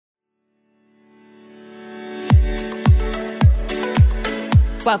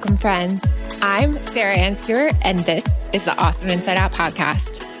Welcome, friends. I'm Sarah Ann Stewart, and this is the Awesome Inside Out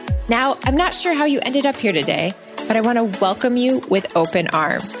podcast. Now, I'm not sure how you ended up here today, but I want to welcome you with open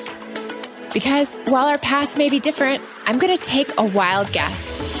arms. Because while our paths may be different, I'm going to take a wild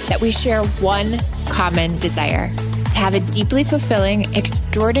guess that we share one common desire: to have a deeply fulfilling,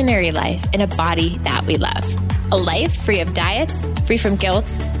 extraordinary life in a body that we love. A life free of diets, free from guilt,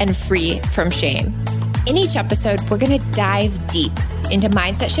 and free from shame. In each episode, we're going to dive deep into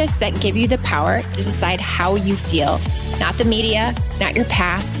mindset shifts that give you the power to decide how you feel, not the media, not your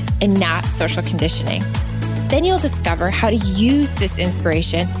past, and not social conditioning. Then you'll discover how to use this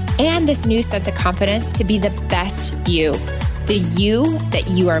inspiration and this new sense of confidence to be the best you, the you that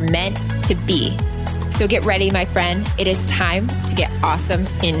you are meant to be. So get ready, my friend. It is time to get awesome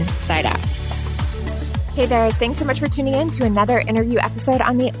inside out. Hey there. Thanks so much for tuning in to another interview episode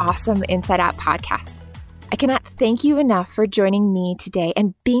on the Awesome Inside Out podcast. I cannot thank you enough for joining me today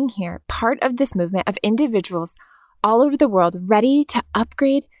and being here, part of this movement of individuals all over the world ready to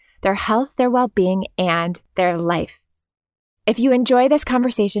upgrade their health, their well-being, and their life. If you enjoy this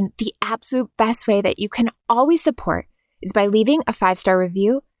conversation, the absolute best way that you can always support is by leaving a 5-star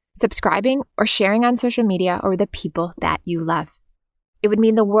review, subscribing, or sharing on social media or with the people that you love. It would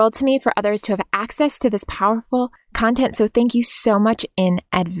mean the world to me for others to have access to this powerful content, so thank you so much in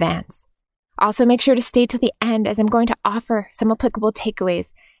advance. Also, make sure to stay till the end as I'm going to offer some applicable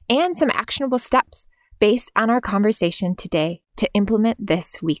takeaways and some actionable steps based on our conversation today to implement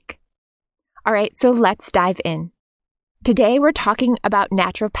this week. All right, so let's dive in. Today, we're talking about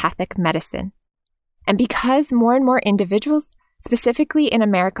naturopathic medicine. And because more and more individuals, specifically in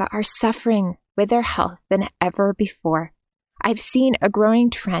America, are suffering with their health than ever before, I've seen a growing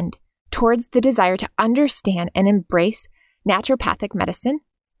trend towards the desire to understand and embrace naturopathic medicine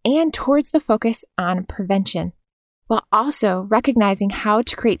and towards the focus on prevention, while also recognizing how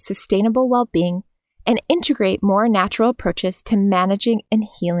to create sustainable well-being and integrate more natural approaches to managing and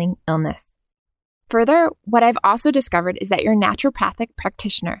healing illness. Further, what I've also discovered is that your naturopathic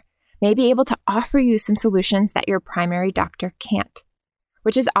practitioner may be able to offer you some solutions that your primary doctor can't,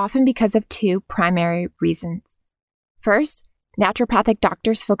 which is often because of two primary reasons. First, naturopathic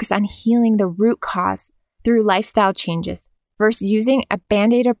doctors focus on healing the root cause through lifestyle changes versus using a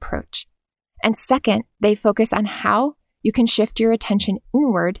Band-Aid approach. And second, they focus on how you can shift your attention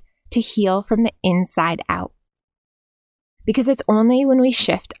inward to heal from the inside out. Because it's only when we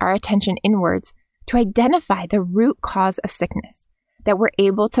shift our attention inwards to identify the root cause of sickness that we're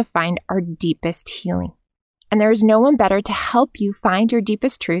able to find our deepest healing. And there is no one better to help you find your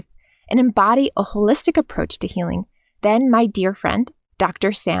deepest truth and embody a holistic approach to healing than my dear friend,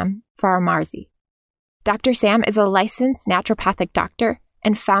 Dr. Sam Faramarzi. Dr. Sam is a licensed naturopathic doctor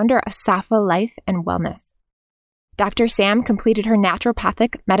and founder of Safa Life and Wellness. Dr. Sam completed her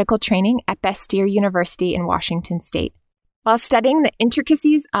naturopathic medical training at Bastyr University in Washington State. While studying the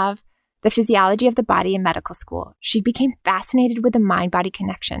intricacies of the physiology of the body in medical school, she became fascinated with the mind-body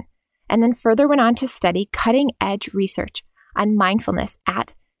connection, and then further went on to study cutting-edge research on mindfulness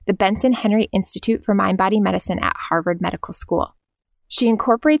at the Benson Henry Institute for Mind-Body Medicine at Harvard Medical School. She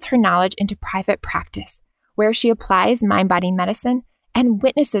incorporates her knowledge into private practice, where she applies mind-body medicine and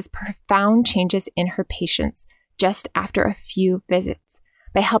witnesses profound changes in her patients just after a few visits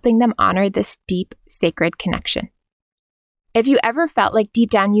by helping them honor this deep, sacred connection. If you ever felt like deep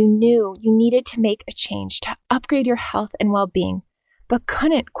down you knew you needed to make a change to upgrade your health and well-being, but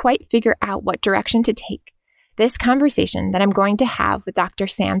couldn't quite figure out what direction to take, this conversation that I'm going to have with Dr.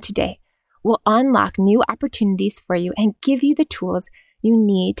 Sam today will unlock new opportunities for you and give you the tools you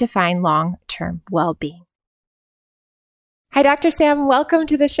need to find long-term well-being. Hi, Dr. Sam. Welcome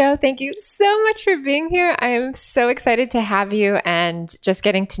to the show. Thank you so much for being here. I am so excited to have you and just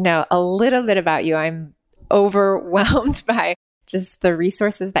getting to know a little bit about you. I'm overwhelmed by just the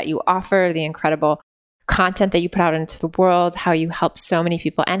resources that you offer, the incredible content that you put out into the world, how you help so many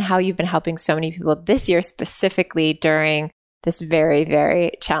people, and how you've been helping so many people this year, specifically during this very,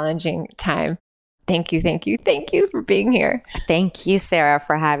 very challenging time. Thank you for being here. Thank you, Sarah,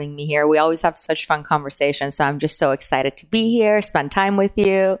 for having me here. We always have such fun conversations, so I'm just so excited to be here, spend time with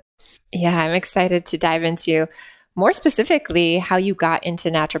you. Yeah, I'm excited to dive into more specifically how you got into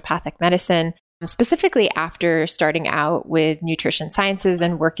naturopathic medicine, specifically after starting out with nutrition sciences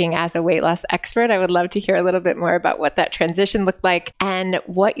and working as a weight loss expert. I would love to hear a little bit more about what that transition looked like and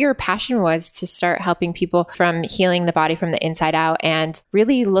what your passion was to start helping people from healing the body from the inside out and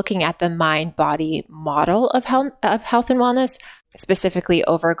really looking at the mind-body model of health and wellness, specifically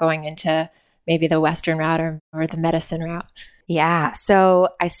over going into maybe the Western route or the medicine route. Yeah. So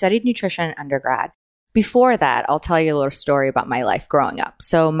I studied nutrition in undergrad. before that, I'll tell you a little story about my life growing up.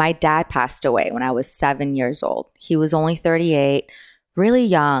 So my dad passed away when I was 7 years old. He was only 38, really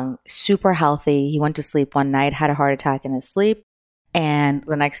young, super healthy. He went to sleep one night, had a heart attack in his sleep. And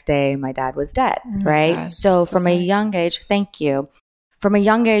the next day, my dad was dead, right? God, so from sorry. a young age, thank you. From a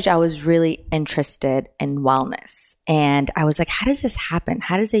young age, I was really interested in wellness. And I was like, how does this happen?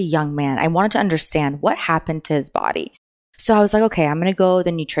 How does a young man, I wanted to understand what happened to his body. So I was like, okay, I'm going to go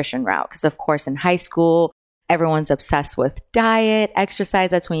the nutrition route. Because of course, in high school, everyone's obsessed with diet,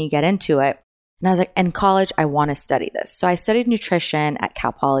 exercise. That's when you get into it. And I was like, in college, I want to study this. So I studied nutrition at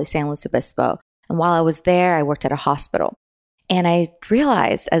Cal Poly San Luis Obispo. And while I was there, I worked at a hospital. And I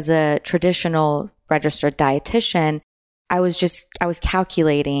realized as a traditional registered dietitian, I was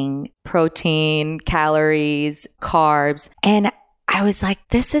calculating protein, calories, carbs. And I was like,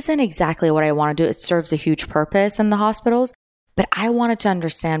 this isn't exactly what I want to do. It serves a huge purpose in the hospitals, but I wanted to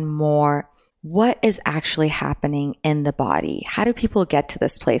understand more what is actually happening in the body. How do people get to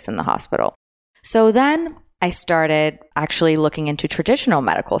this place in the hospital? So then I started actually looking into traditional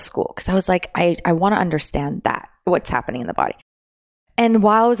medical school because I was like, I want to understand that, what's happening in the body. And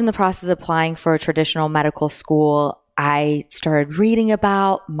while I was in the process of applying for a traditional medical school, I started reading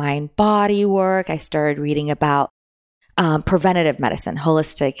about mind body work. I started reading about preventative medicine,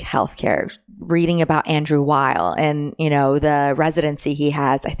 holistic healthcare, reading about Andrew Weil and, the residency he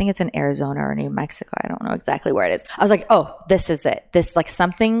has. I think it's in Arizona or New Mexico. I don't know exactly where it is. I was like, oh, this is it. This, like,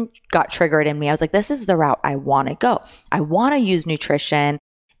 something got triggered in me. I was like, this is the route I want to go. I want to use nutrition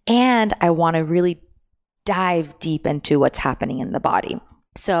and I want to really dive deep into what's happening in the body.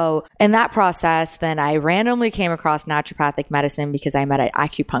 So in that process, then I randomly came across naturopathic medicine because I met an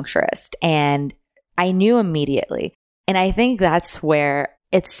acupuncturist and I knew immediately. And I think that's where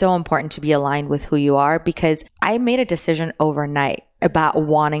it's so important to be aligned with who you are, because I made a decision overnight about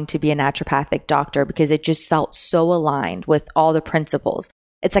wanting to be a naturopathic doctor because it just felt so aligned with all the principles.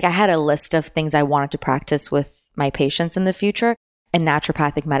 It's like I had a list of things I wanted to practice with my patients in the future, and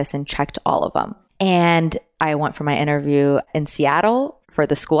naturopathic medicine checked all of them. And I went for my interview in Seattle for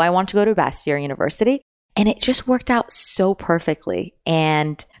the school I want to go to, Bastyr University. And it just worked out so perfectly.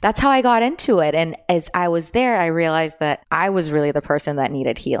 And that's how I got into it. And as I was there, I realized that I was really the person that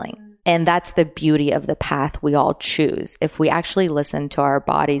needed healing. And that's the beauty of the path we all choose. If we actually listen to our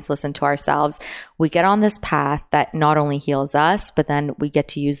bodies, listen to ourselves, we get on this path that not only heals us, but then we get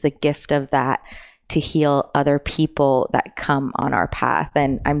to use the gift of that to heal other people that come on our path.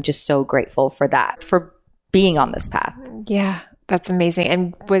 And I'm just so grateful for that, for being on this path. Yeah. That's amazing.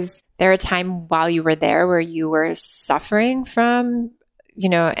 And was there a time while you were there where you were suffering from,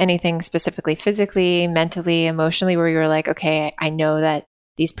 anything specifically physically, mentally, emotionally, where you were like, okay, I know that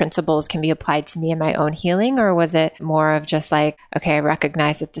these principles can be applied to me in my own healing? Or was it more of just like, okay, I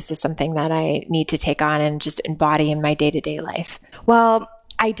recognize that this is something that I need to take on and just embody in my day-to-day life? Well,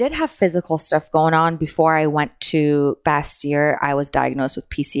 I did have physical stuff going on before I went to Bastyr. I was diagnosed with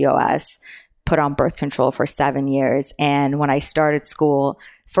PCOS, put on birth control for 7 years. And when I started school,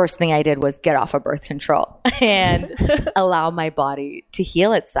 first thing I did was get off of birth control and allow my body to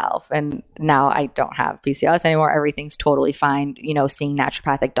heal itself. And now I don't have PCOS anymore. Everything's totally fine. Seeing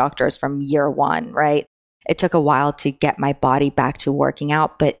naturopathic doctors from year one, right? It took a while to get my body back to working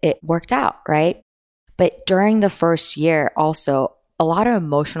out, but it worked out, right? But during the first year also, a lot of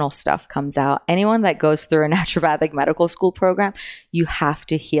emotional stuff comes out. Anyone that goes through a naturopathic medical school program, you have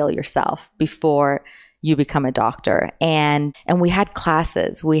to heal yourself before you become a doctor. And we had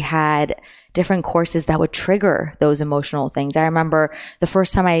classes, we had different courses that would trigger those emotional things. I remember the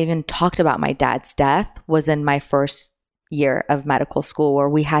first time I even talked about my dad's death was in my first year of medical school, where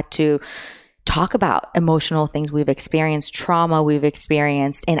we had to talk about emotional things we've experienced, trauma we've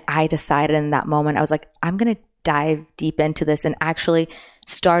experienced. And I decided in that moment, I was like, I'm going to dive deep into this and actually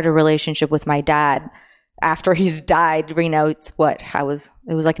start a relationship with my dad after he's died.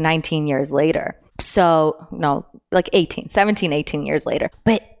 It was like 19 years later. So no, like 17, 18 years later.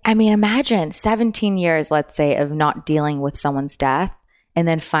 But I mean, imagine 17 years, let's say, of not dealing with someone's death and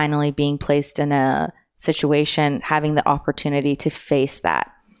then finally being placed in a situation, having the opportunity to face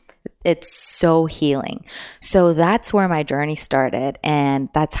that. It's so healing. So that's where my journey started. And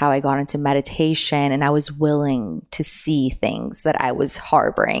that's how I got into meditation. And I was willing to see things that I was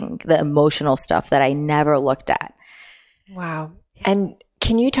harboring, the emotional stuff that I never looked at. Wow. And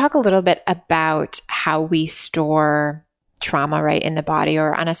can you talk a little bit about how we store trauma, right, in the body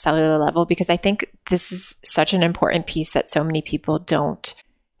or on a cellular level? Because I think this is such an important piece that so many people don't.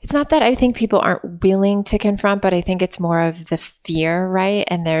 It's not that I think people aren't willing to confront, but I think it's more of the fear, right?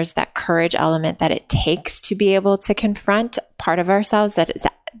 And there's that courage element that it takes to be able to confront part of ourselves that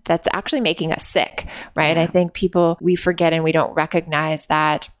that's actually making us sick, right? I think we forget and we don't recognize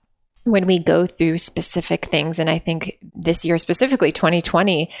that when we go through specific things. And I think this year specifically,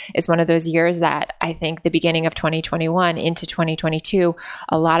 2020 is one of those years that I think the beginning of 2021 into 2022,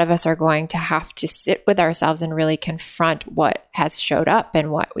 a lot of us are going to have to sit with ourselves and really confront what has showed up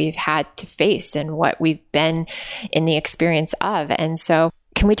and what we've had to face and what we've been in the experience of. And so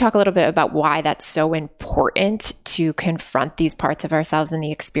can we talk a little bit about why that's so important to confront these parts of ourselves and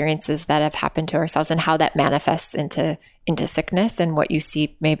the experiences that have happened to ourselves and how that manifests into sickness and what you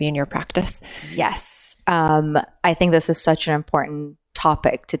see maybe in your practice? Yes. I think this is such an important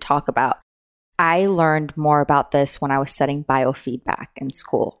topic to talk about. I learned more about this when I was studying biofeedback in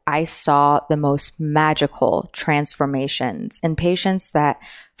school. I saw the most magical transformations in patients that,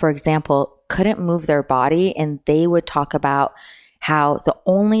 for example, couldn't move their body, and they would talk about how the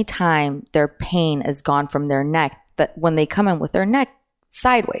only time their pain is gone from their neck, that when they come in with their neck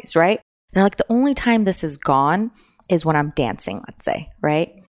sideways, right? They're like, the only time this is gone is when I'm dancing, let's say,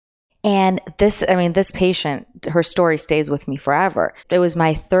 right? And this patient, her story stays with me forever. It was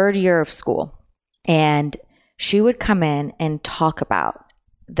my third year of school, and she would come in and talk about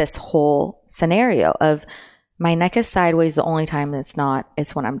this whole scenario of my neck is sideways. The only time it's not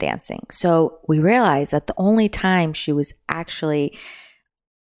is when I'm dancing. So we realized that the only time she was actually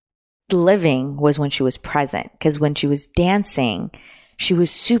living was when she was present, because when she was dancing, she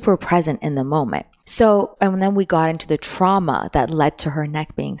was super present in the moment. So, and then we got into the trauma that led to her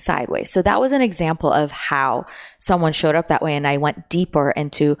neck being sideways. So that was an example of how someone showed up that way. And I went deeper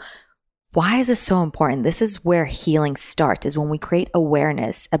into why is this so important? This is where healing starts, is when we create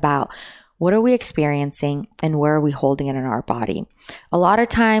awareness about what are we experiencing and where are we holding it in our body. A lot of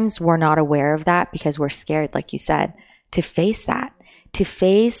times we're not aware of that because we're scared, like you said, to face that, to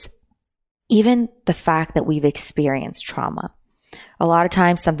face even the fact that we've experienced trauma. A lot of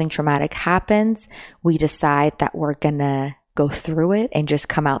times something traumatic happens, we decide that we're gonna go through it and just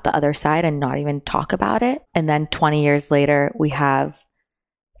come out the other side and not even talk about it. And then 20 years later, we have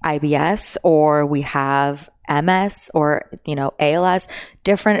IBS or we have MS or, ALS,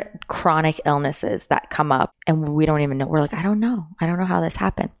 different chronic illnesses that come up and we don't even know. We're like, I don't know how this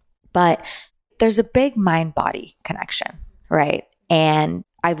happened. But there's a big mind-body connection, right? And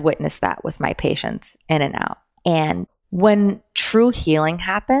I've witnessed that with my patients in and out. And when true healing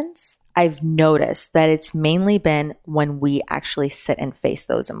happens, I've noticed that it's mainly been when we actually sit and face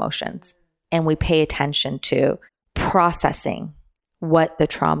those emotions and we pay attention to processing what the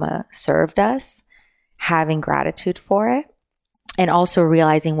trauma served us, having gratitude for it, and also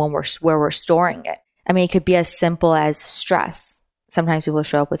realizing where we're storing it. I mean, it could be as simple as stress. Sometimes people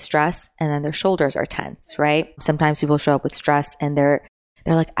show up with stress and then their shoulders are tense, right? Sometimes people show up with stress and they're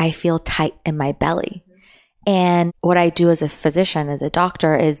like, I feel tight in my belly. And what I do as a physician, as a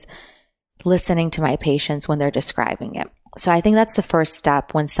doctor, is listening to my patients when they're describing it. So I think that's the first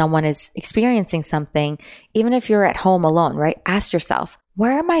step when someone is experiencing something, even if you're at home alone, right? Ask yourself,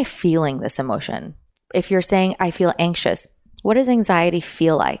 where am I feeling this emotion? If you're saying, I feel anxious, what does anxiety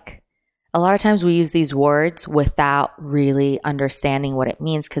feel like? A lot of times we use these words without really understanding what it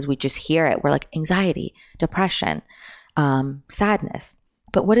means because we just hear it. We're like anxiety, depression, sadness.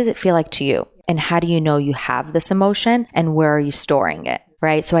 But what does it feel like to you? And how do you know you have this emotion and where are you storing it,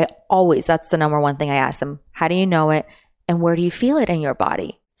 right? So that's the number one thing I ask them. How do you know it? And where do you feel it in your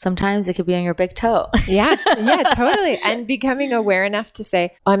body? Sometimes it could be on your big toe. Yeah, totally. And becoming aware enough to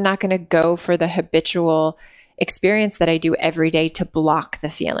say, I'm not going to go for the habitual experience that I do every day to block the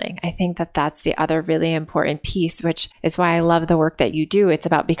feeling. I think that that's the other really important piece, which is why I love the work that you do. It's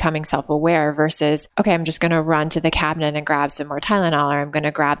about becoming self-aware versus, okay, I'm just going to run to the cabinet and grab some more Tylenol, or I'm going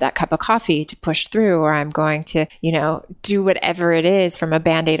to grab that cup of coffee to push through, or I'm going to, do whatever it is from a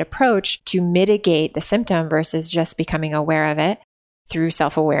Band-Aid approach to mitigate the symptom versus just becoming aware of it through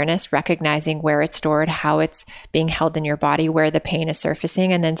self-awareness, recognizing where it's stored, how it's being held in your body, where the pain is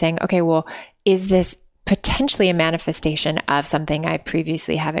surfacing, and then saying, okay, well, is this potentially a manifestation of something I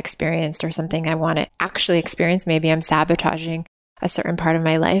previously have experienced or something I want to actually experience? Maybe I'm sabotaging a certain part of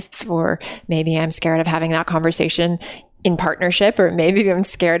my life, or maybe I'm scared of having that conversation in partnership, or maybe I'm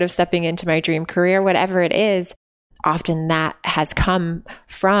scared of stepping into my dream career, whatever it is. Often that has come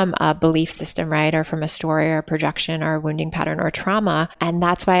from a belief system, right? Or from a story or a projection or a wounding pattern or trauma. And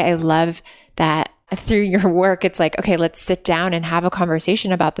that's why I love that through your work, it's like, okay, let's sit down and have a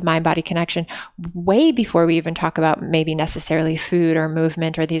conversation about the mind-body connection way before we even talk about maybe necessarily food or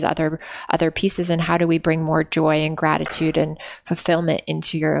movement or these other pieces. And how do we bring more joy and gratitude and fulfillment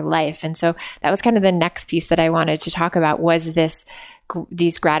into your life? And so that was kind of the next piece that I wanted to talk about, was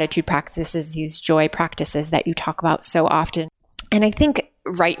these gratitude practices, these joy practices that you talk about so often. And I think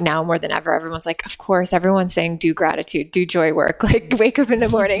right now more than ever, everyone's like, of course, everyone's saying do gratitude, do joy work, like wake up in the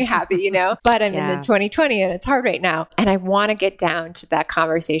morning happy, but I'm in the 2020 and it's hard right now. And I want to get down to that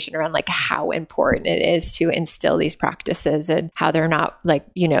conversation around like how important it is to instill these practices and how they're not like,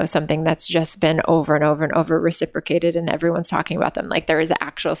 something that's just been over and over and over reciprocated and everyone's talking about them. Like there is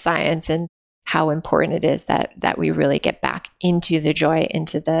actual science and how important it is that we really get back into the joy,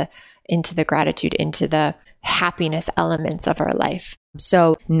 into the gratitude, into the happiness elements of our life.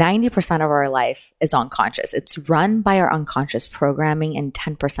 So 90% of our life is unconscious. It's run by our unconscious programming and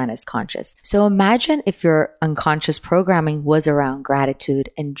 10% is conscious. So imagine if your unconscious programming was around gratitude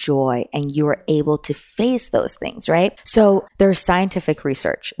and joy and you were able to face those things, right? So there's scientific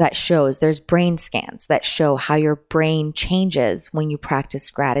research that shows, there's brain scans that show how your brain changes when you practice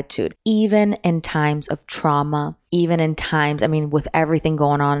gratitude, even in times of trauma, even in times, with everything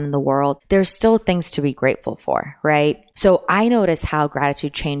going on in the world, there's still things to be grateful for, right? So I noticed how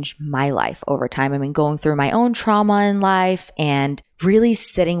gratitude changed my life over time. Going through my own trauma in life and really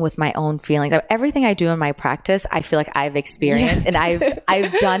sitting with my own feelings. Everything I do in my practice, I feel like I've experienced and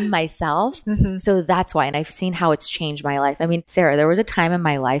I've done myself. Mm-hmm. So that's why. And I've seen how it's changed my life. Sarah, there was a time in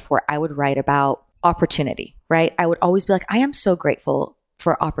my life where I would write about opportunity, right? I would always be like, I am so grateful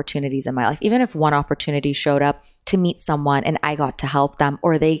for opportunities in my life. Even if one opportunity showed up to meet someone and I got to help them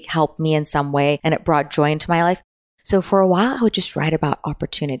or they helped me in some way and it brought joy into my life. So for a while, I would just write about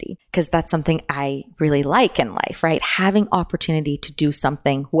opportunity because that's something I really like in life, right? Having opportunity to do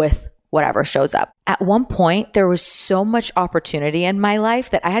something with whatever shows up. At one point, there was so much opportunity in my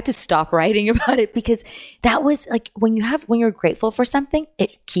life that I had to stop writing about it because that was like when you're grateful for something,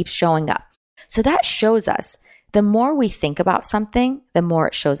 it keeps showing up. So that shows us the more we think about something, the more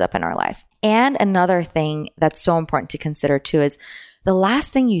it shows up in our life. And another thing that's so important to consider too is the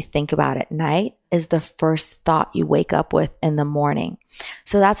last thing you think about at night is the first thought you wake up with in the morning.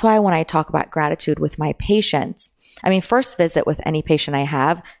 So that's why when I talk about gratitude with my patients, first visit with any patient I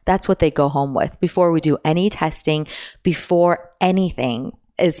have, that's what they go home with before we do any testing, before anything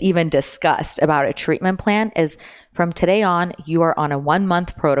is even discussed about a treatment plan is from today on, you are on a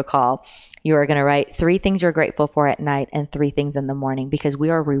 1-month protocol. You are going to write 3 things you're grateful for at night and 3 things in the morning because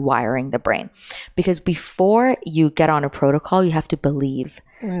we are rewiring the brain. Because before you get on a protocol, you have to believe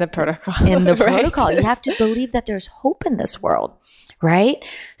in the protocol. Protocol, you have to believe that there's hope in this world, right?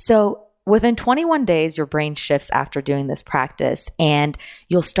 So within 21 days, your brain shifts after doing this practice and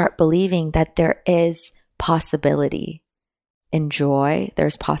you'll start believing that there is possibility in joy,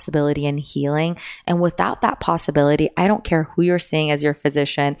 there's possibility in healing. And without that possibility, I don't care who you're seeing as your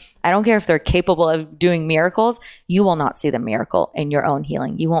physician. I don't care if they're capable of doing miracles. You will not see the miracle in your own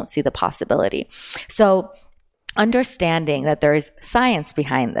healing. You won't see the possibility. So understanding that there is science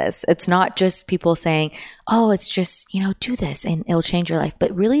behind this. It's not just people saying, oh, it's just, do this and it'll change your life,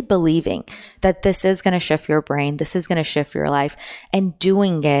 but really believing that this is going to shift your brain. This is going to shift your life and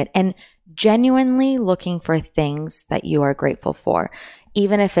doing it and genuinely looking for things that you are grateful for.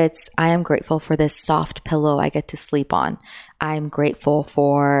 Even if it's, I am grateful for this soft pillow I get to sleep on. I'm grateful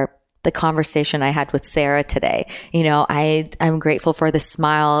for the conversation I had with Sarah today. I'm grateful for the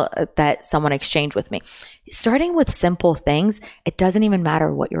smile that someone exchanged with me. Starting with simple things, it doesn't even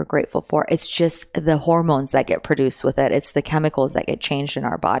matter what you're grateful for. It's just the hormones that get produced with it. It's the chemicals that get changed in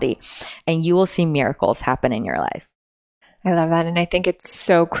our body. And you will see miracles happen in your life. I love that. And I think it's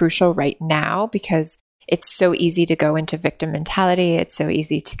so crucial right now because it's so easy to go into victim mentality. It's so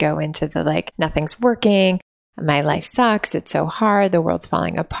easy to go into the nothing's working. My life sucks. It's so hard. The world's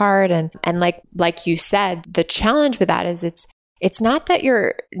falling apart. And like you said, the challenge with that is it's not that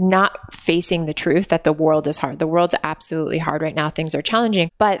you're not facing the truth that the world is hard. The world's absolutely hard right now. Things are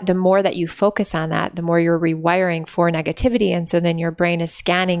challenging. But the more that you focus on that, the more you're rewiring for negativity. And so then your brain is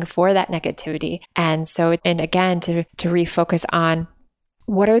scanning for that negativity. And again, to refocus on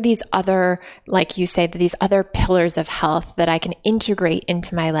what are these other, like you say, these other pillars of health that I can integrate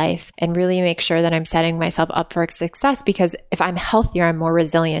into my life and really make sure that I'm setting myself up for success? Because if I'm healthier, I'm more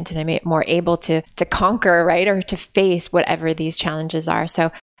resilient and I'm more able to conquer, right? Or to face whatever these challenges are.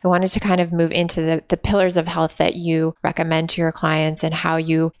 So I wanted to kind of move into the pillars of health that you recommend to your clients and how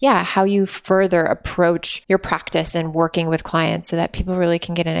you further approach your practice and working with clients so that people really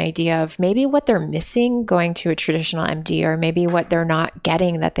can get an idea of maybe what they're missing going to a traditional MD or maybe what they're not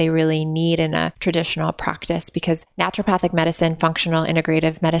getting that they really need in a traditional practice. Because naturopathic medicine, functional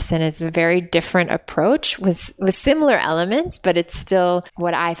integrative medicine is a very different approach with similar elements, but it's still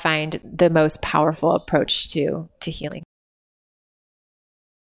what I find the most powerful approach to healing.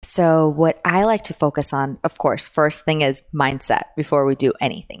 So what I like to focus on, of course, first thing is mindset before we do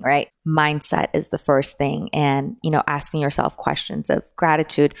anything, right? Mindset is the first thing. And, asking yourself questions of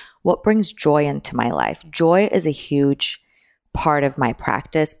gratitude. What brings joy into my life? Joy is a huge part of my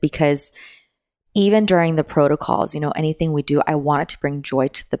practice because even during the protocols, anything we do, I want it to bring joy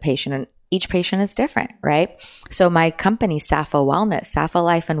to the patient, and each patient is different, right? So my company, Safa Wellness, Safa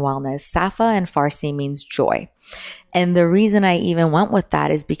Life and Wellness, Safa in Farsi means joy. And the reason I even went with that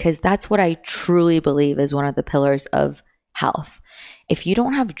is because that's what I truly believe is one of the pillars of health. If you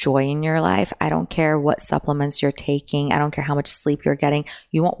don't have joy in your life, I don't care what supplements you're taking, I don't care how much sleep you're getting,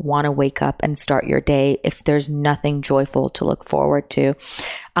 you won't want to wake up and start your day if there's nothing joyful to look forward to.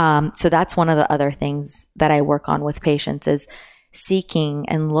 So that's one of the other things that I work on with patients is seeking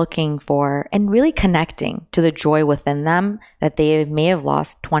and looking for and really connecting to the joy within them that they may have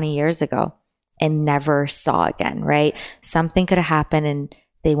lost 20 years ago and never saw again, right? Something could have happened and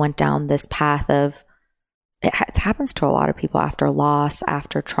they went down this path of, it happens to a lot of people after loss,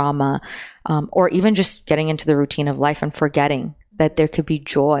 after trauma, or even just getting into the routine of life and forgetting that there could be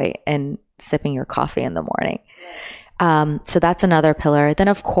joy in sipping your coffee in the morning. So that's another pillar. Then,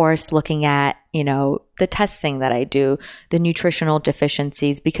 of course, looking at, the testing that I do, the nutritional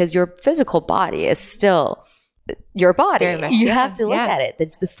deficiencies, because your physical body is still your body. You have to look at it.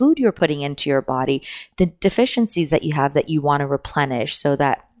 It's the food you're putting into your body, the deficiencies that you have that you want to replenish. So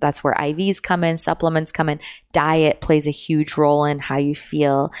that's where IVs come in, supplements come in, diet plays a huge role in how you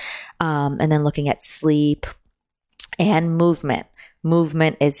feel. And then looking at sleep and movement.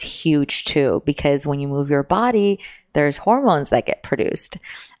 Movement is huge too, because when you move your body, there's hormones that get produced.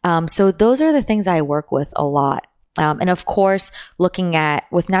 So those are the things I work with a lot. And of course, looking at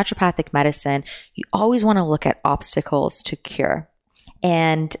with naturopathic medicine, you always want to look at obstacles to cure.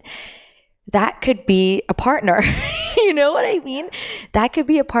 And that could be a partner. You know what I mean? That could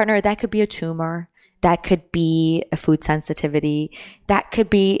be a partner. That could be a tumor. That could be a food sensitivity. That could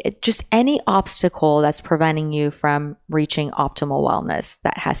be just any obstacle that's preventing you from reaching optimal wellness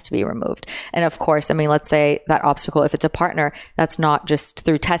that has to be removed. And of course, let's say that obstacle, if it's a partner, that's not just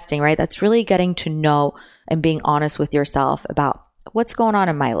through testing, right? That's really getting to know and being honest with yourself about what's going on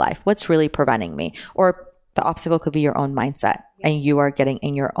in my life, what's really preventing me. Or the obstacle could be your own mindset and you are getting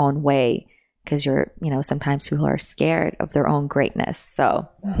in your own way because sometimes people are scared of their own greatness. So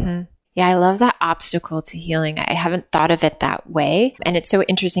Yeah, I love that obstacle to healing. I haven't thought of it that way. And it's so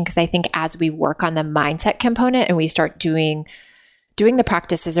interesting because I think as we work on the mindset component and we start doing the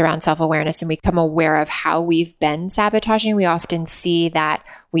practices around self-awareness and we become aware of how we've been sabotaging, we often see that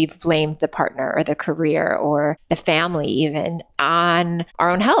we've blamed the partner or the career or the family even on our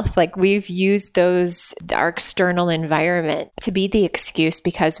own health. Like we've used our external environment to be the excuse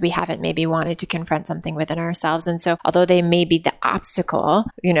because we haven't maybe wanted to confront something within ourselves. And so although they may be the obstacle,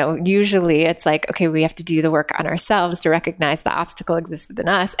 usually it's like, okay, we have to do the work on ourselves to recognize the obstacle exists within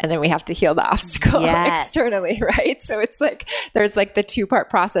us. And then we have to heal the obstacle externally, right? So it's like, there's like the two-part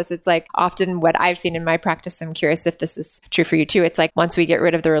process. It's like often what I've seen in my practice, I'm curious if this is true for you too. It's like once we get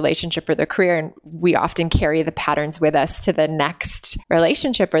rid of the relationship or the career, and we often carry the patterns with us to the next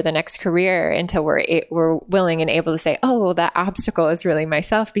relationship or the next career until we're willing and able to say, oh, well, that obstacle is really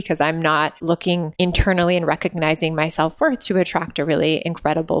myself because I'm not looking internally and recognizing my self-worth to attract a really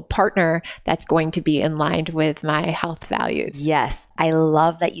incredible partner that's going to be in line with my health values. Yes. I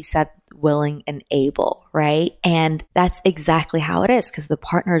love that you said willing and able, right? And that's exactly how it is because the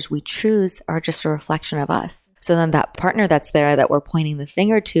partners we choose are just a reflection of us. So then that partner that's there that we're pointing the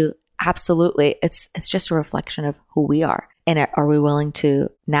finger to, absolutely, it's just a reflection of who we are. And are we willing to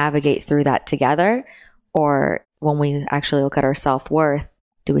navigate through that together? Or when we actually look at our self-worth,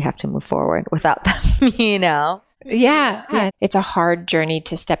 do we have to move forward without them, Yeah. It's a hard journey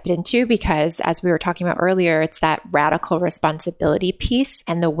to step into because as we were talking about earlier, it's that radical responsibility piece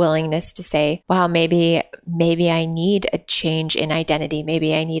and the willingness to say, wow, maybe I need a change in identity.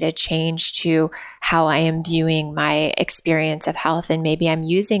 Maybe I need a change to how I am viewing my experience of health. And maybe I'm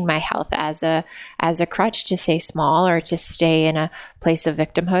using my health as a crutch to stay small or to stay in a place of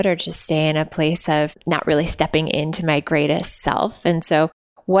victimhood or to stay in a place of not really stepping into my greatest self. And so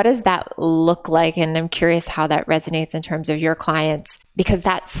what does that look like? And I'm curious how that resonates in terms of your clients, because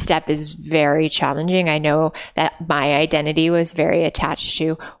that step is very challenging. I know that my identity was very attached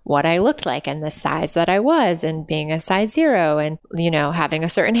to what I looked like and the size that I was and being a size 0 and, having a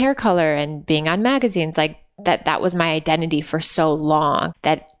certain hair color and being on magazines like that was my identity for so long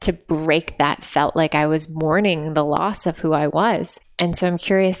that to break that felt like I was mourning the loss of who I was. And so I'm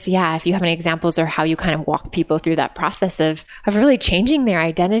curious, if you have any examples or how you kind of walk people through that process of really changing their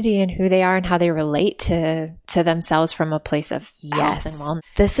identity and who they are and how they relate to themselves from a place of health and wellness.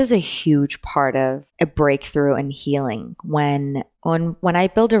 This is a huge part of a breakthrough and healing. When I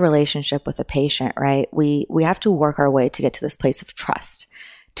build a relationship with a patient, right, we have to work our way to get to this place of trust,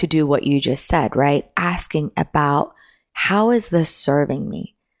 to do what you just said, right? Asking about, how is this serving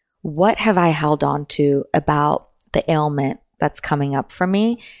me? What have I held on to about the ailment that's coming up for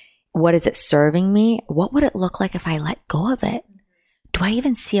me? What is it serving me? What would it look like if I let go of it? Do I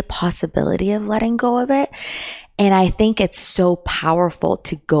even see a possibility of letting go of it? And I think it's so powerful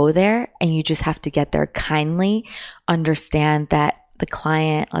to go there, and you just have to get there kindly, understand that the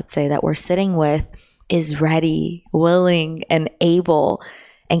client, let's say, that we're sitting with is ready, willing, and able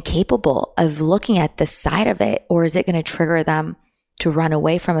and capable of looking at this side of it, or is it going to trigger them to run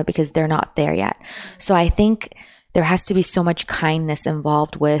away from it because they're not there yet? So I think there has to be so much kindness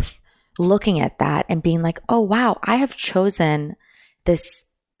involved with looking at that and being like, oh, wow, I have chosen this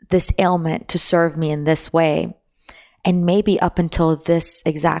ailment to serve me in this way. And maybe up until this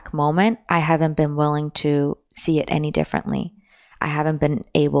exact moment, I haven't been willing to see it any differently. I haven't been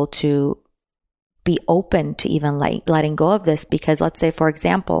able to be open to even letting go of this, because let's say, for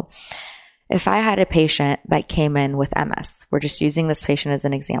example, if I had a patient that came in with MS, we're just using this patient as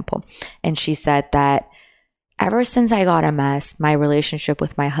an example, and she said that ever since I got MS, my relationship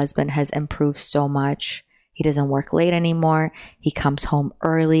with my husband has improved so much. He doesn't work late anymore. He comes home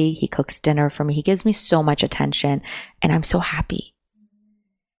early. He cooks dinner for me. He gives me so much attention, and I'm so happy.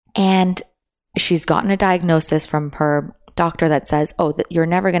 And she's gotten a diagnosis from her doctor that says, oh, you're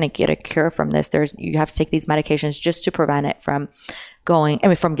never going to get a cure from this. You have to take these medications just to prevent it from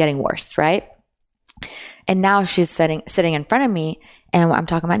getting worse, right? And now she's sitting in front of me, and I'm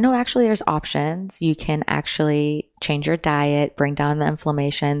talking about, no, actually there's options. You can actually change your diet, bring down the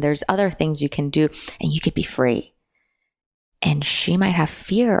inflammation. There's other things you can do, and you could be free. And she might have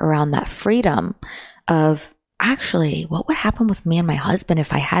fear around that freedom of, actually, what would happen with me and my husband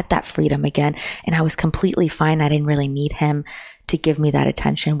if I had that freedom again and I was completely fine? I didn't really need him to give me that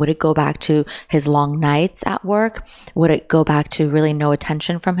attention. Would it go back to his long nights at work? Would it go back to really no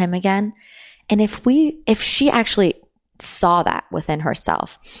attention from him again? And if she actually saw that within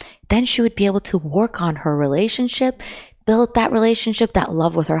herself, then she would be able to work on her relationship, build that relationship, that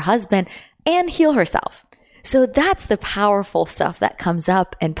love with her husband, and heal herself. So that's the powerful stuff that comes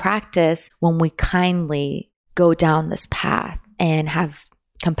up in practice when we kindly go down this path and have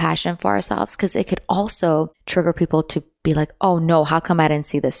compassion for ourselves, because it could also trigger people to be like, oh no, how come I didn't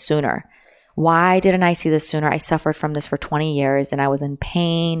see this sooner? Why didn't I see this sooner? I suffered from this for 20 years and I was in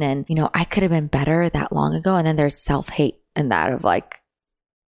pain, and I could have been better that long ago. And then there's self-hate in that, of like,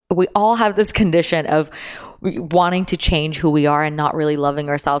 we all have this condition of wanting to change who we are and not really loving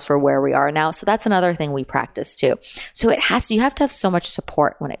ourselves for where we are now. So that's another thing we practice too. So you have to have so much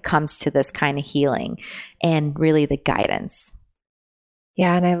support when it comes to this kind of healing and really the guidance.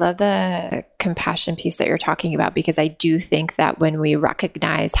 Yeah. And I love the compassion piece that you're talking about, because I do think that when we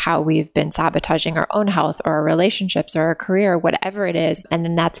recognize how we've been sabotaging our own health or our relationships or our career, whatever it is, and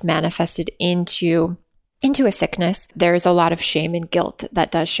then that's manifested into a sickness, there's a lot of shame and guilt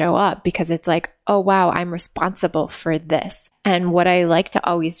that does show up, because it's like, oh, wow, I'm responsible for this. And what I like to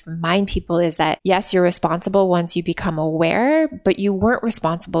always remind people is that, yes, you're responsible once you become aware, but you weren't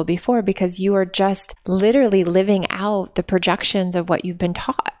responsible before, because you are just literally living out the projections of what you've been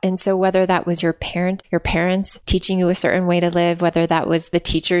taught. And so whether that was your parents teaching you a certain way to live, whether that was the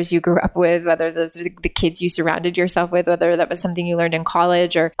teachers you grew up with, whether those were the kids you surrounded yourself with, whether that was something you learned in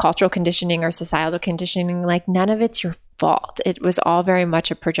college or cultural conditioning or societal conditioning, like none of it's your fault. It was all very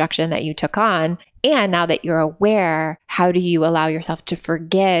much a projection that you took on. And now that you're aware, how do you allow yourself to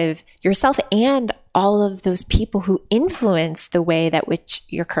forgive yourself and all of those people who influence the way that which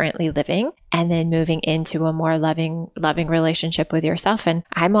you're currently living, and then moving into a more loving relationship with yourself? And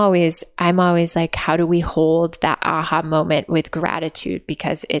I'm always like, how do we hold that aha moment with gratitude?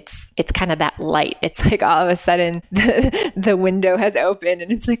 Because it's kind of that light. It's like all of a sudden the window has opened,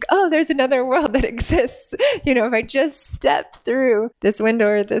 and it's like, oh, there's another world that exists. If I just step through this window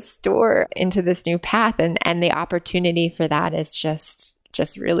or this door into this new path, and the opportunity for that is just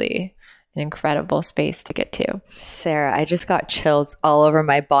really an incredible space to get to. Sarah, I just got chills all over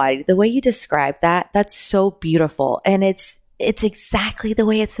my body. The way you described that's so beautiful. And it's exactly the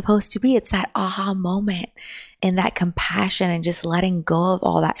way it's supposed to be. It's that aha moment and that compassion and just letting go of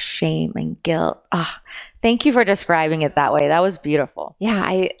all that shame and guilt. Thank you for describing it that way. That was beautiful. Yeah.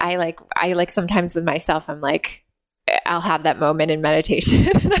 I like sometimes with myself, I'm like, I'll have that moment in meditation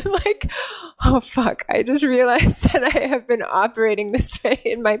and I'm like, oh fuck, I just realized that I have been operating this way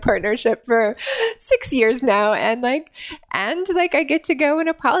in my partnership for 6 years now. And I get to go and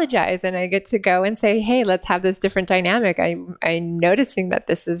apologize, and I get to go and say, hey, let's have this different dynamic. I'm noticing that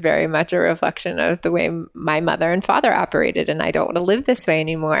this is very much a reflection of the way my mother and father operated, and I don't want to live this way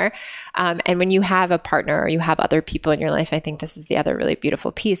anymore. And when you have a partner or you have other people in your life, I think this is the other really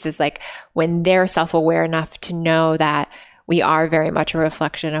beautiful piece, is like when they're self-aware enough to know that we are very much a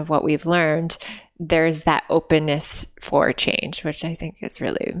reflection of what we've learned, there's that openness for change, which I think is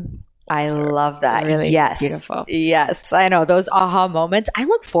really, I love that. Really yes. Beautiful. Yes. I know those aha moments. I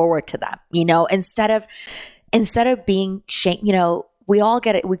look forward to them, instead of being shame, we all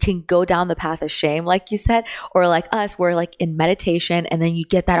get it. We can go down the path of shame, like you said, or like us, we're like in meditation and then you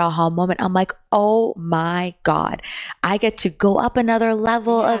get that aha moment. I'm like, oh my God, I get to go up another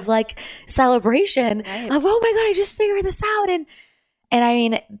level of like celebration of, oh my God, I just figured this out. And I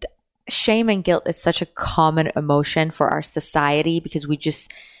mean, shame and guilt is such a common emotion for our society because we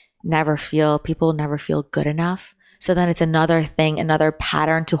just people never feel good enough. So then it's another thing, another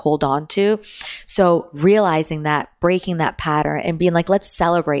pattern to hold on to. So realizing that, breaking that pattern and being like, let's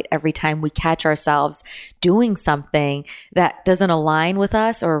celebrate every time we catch ourselves doing something that doesn't align with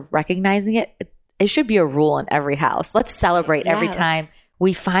us or recognizing it. It should be a rule in every house. Let's celebrate every time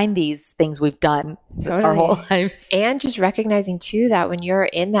we find these things we've done our whole lives. And just recognizing too that when you're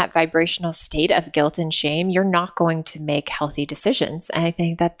in that vibrational state of guilt and shame, you're not going to make healthy decisions. And I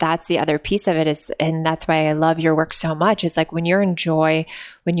think that that's the other piece of it is, and that's why I love your work so much. It's like when you're in joy,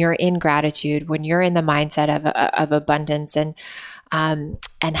 when you're in gratitude, when you're in the mindset of abundance and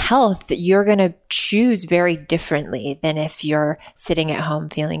health, you're going to choose very differently than if you're sitting at home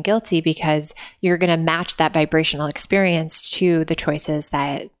feeling guilty, because you're going to match that vibrational experience to the choices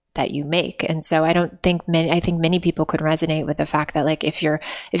that you make. And so I think many people could resonate with the fact that like if you're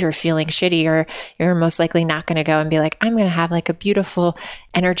feeling shitty, you're most likely not going to go and be like, I'm going to have like a beautiful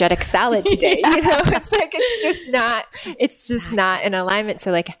energetic salad today. It's like it's just not in alignment.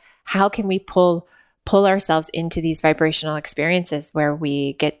 So like, how can we pull ourselves into these vibrational experiences where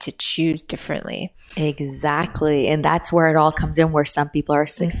we get to choose differently? Exactly. And that's where it all comes in, where some people are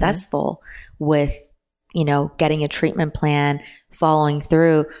successful with, getting a treatment plan, following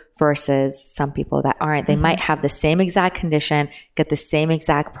through, versus some people that aren't. They might have the same exact condition, get the same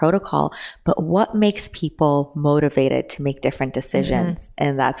exact protocol, but what makes people motivated to make different decisions?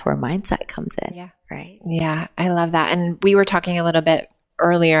 And that's where mindset comes in. Yeah. Right. Yeah. I love that. And we were talking a little bit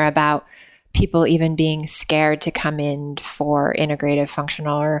earlier about people even being scared to come in for integrative,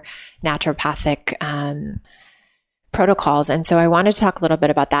 functional, or naturopathic protocols. And so I want to talk a little bit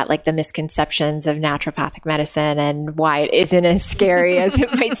about that, like the misconceptions of naturopathic medicine and why it isn't as scary as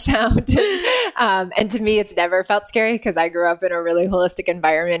it might sound. And to me, it's never felt scary because I grew up in a really holistic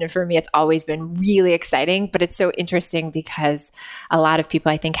environment. And for me, it's always been really exciting. But it's so interesting because a lot of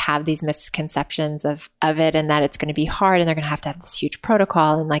people, I think, have these misconceptions of it, and that it's going to be hard and they're going to have this huge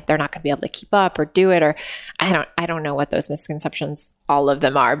protocol and like they're not going to be able to keep up or do it. Or I don't know what those misconceptions, all of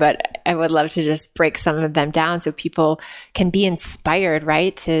them are, but I would love to just break some of them down so people can be inspired,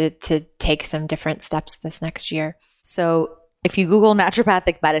 right, to take some different steps this next year. So if you Google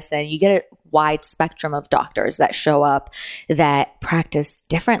naturopathic medicine, you get a wide spectrum of doctors that show up that practice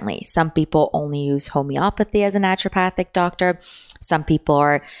differently. Some people only use homeopathy as a naturopathic doctor. Some people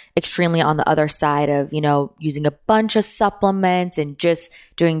are extremely on the other side of, using a bunch of supplements and just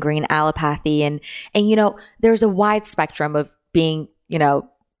doing green allopathy. And there's a wide spectrum of being,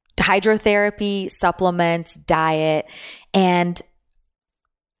 hydrotherapy, supplements, diet. And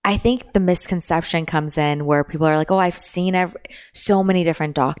I think the misconception comes in where people are like, oh, I've seen so many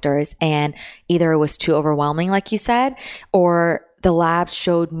different doctors, and either it was too overwhelming, like you said, or the labs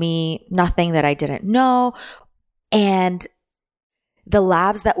showed me nothing that I didn't know. And the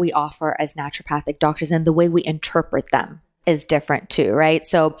labs that we offer as naturopathic doctors and the way we interpret them is different too, right?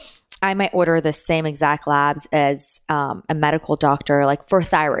 So I might order the same exact labs as a medical doctor, like for a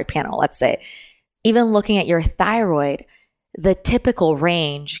thyroid panel, let's say. Even looking at your thyroid, the typical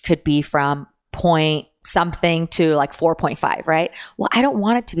range could be from point something to like 4.5, right? Well, I don't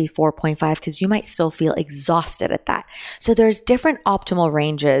want it to be 4.5 because you might still feel exhausted at that. So there's different optimal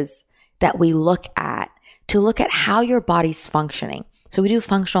ranges that we look at to look at how your body's functioning. So we do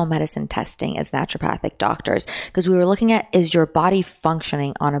functional medicine testing as naturopathic doctors because we were looking at, is your body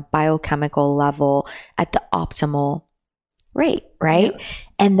functioning on a biochemical level at the optimal rate, right? Yep.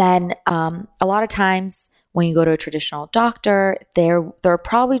 And then a lot of times When you go to a traditional doctor, they're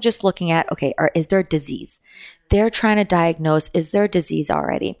probably just looking at, okay, is there disease? They're trying to diagnose, is there disease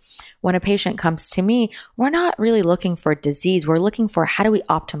already? When a patient comes to me, we're not really looking for disease. We're looking for, how do we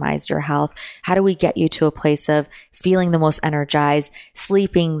optimize your health? How do we get you to a place of feeling the most energized,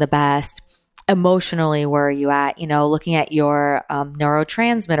 sleeping the best? Emotionally, where are you at? Looking at your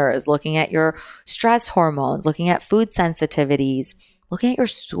neurotransmitters, looking at your stress hormones, looking at food sensitivities, looking at your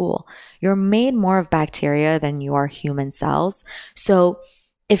stool. You're made more of bacteria than you are human cells. So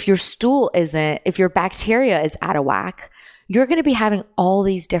if your if your bacteria is out of whack, you're going to be having all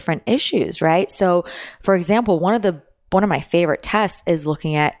these different issues, right? So for example, one of my favorite tests is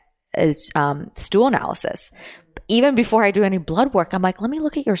looking at stool analysis. Even before I do any blood work, I'm like, let me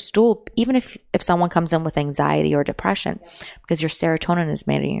look at your stool, even if someone comes in with anxiety or depression, because your serotonin is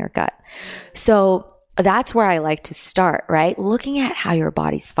made in your gut. So that's where I like to start, right? Looking at how your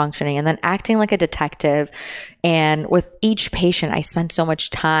body's functioning and then acting like a detective. And with each patient, I spend so much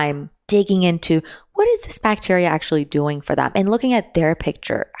time digging into, what is this bacteria actually doing for them? And looking at their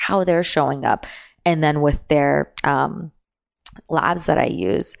picture, how they're showing up. And then with their labs that I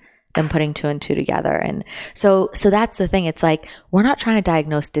use, them putting 2 and 2 together. And so that's the thing. It's like, we're not trying to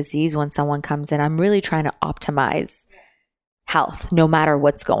diagnose disease when someone comes in. I'm really trying to optimize health, no matter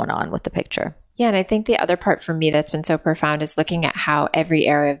what's going on with the picture. Yeah. And I think the other part for me that's been so profound is looking at how every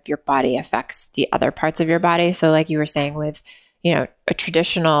area of your body affects the other parts of your body. So like you were saying with, a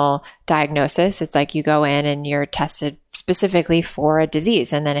traditional diagnosis, it's like you go in and you're tested specifically for a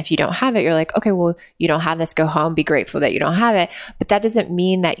disease. And then if you don't have it, you're like, okay, well, you don't have this, go home, be grateful that you don't have it. But that doesn't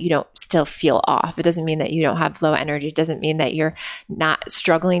mean that you don't still feel off. It doesn't mean that you don't have low energy. It doesn't mean that you're not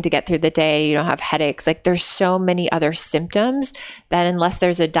struggling to get through the day. You don't have headaches. Like there's so many other symptoms that unless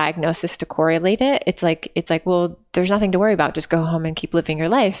there's a diagnosis to correlate it, it's like, well, there's nothing to worry about. Just go home and keep living your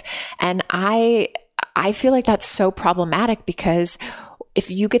life. And I feel like that's so problematic, because if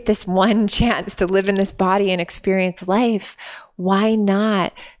you get this one chance to live in this body and experience life, why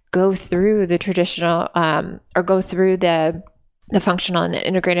not go through the traditional or go through the functional and the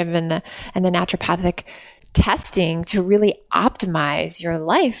integrative and the naturopathic testing to really optimize your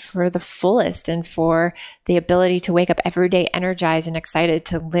life for the fullest and for the ability to wake up every day energized and excited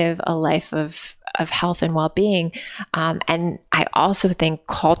to live a life of health and well-being. And I also think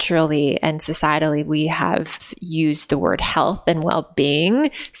culturally and societally, we have used the word health and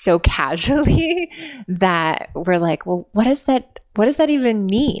well-being so casually that we're like, well, what does that even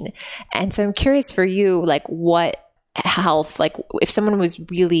mean? And so I'm curious for you, like what health, like if someone was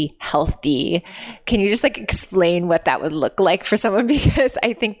really healthy, can you just like explain what that would look like for someone? Because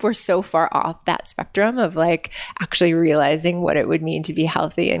I think we're so far off that spectrum of like actually realizing what it would mean to be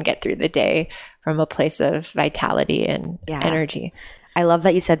healthy and get through the day from a place of vitality and energy. I love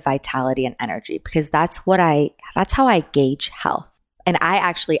that you said vitality and energy, because that's how I gauge health. And I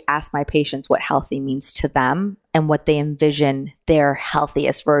actually ask my patients what healthy means to them and what they envision their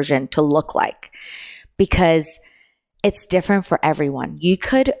healthiest version to look like, because it's different for everyone. You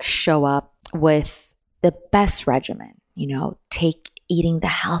could show up with the best regimen, eating the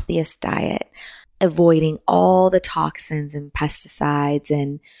healthiest diet, avoiding all the toxins and pesticides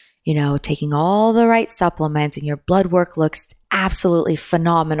and, taking all the right supplements, and your blood work looks absolutely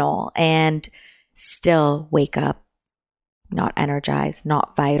phenomenal, and still wake up not energized,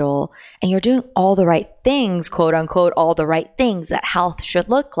 not vital, and you're doing all the right things, quote unquote, all the right things that health should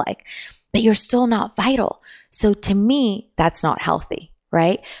look like, but you're still not vital. So to me, that's not healthy,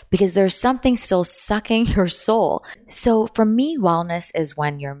 right? Because there's something still sucking your soul. So for me, wellness is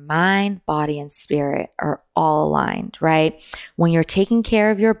when your mind, body, and spirit are all aligned, right? When you're taking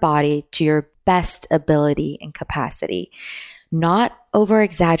care of your body to your best ability and capacity, not over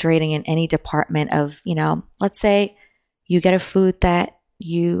exaggerating in any department of, let's say you get a food that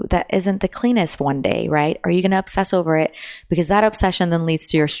isn't the cleanest one day, right? Are you going to obsess over it? Because that obsession then leads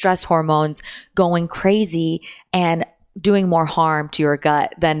to your stress hormones going crazy and doing more harm to your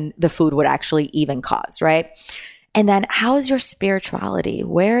gut than the food would actually even cause, right? And then how is your spirituality?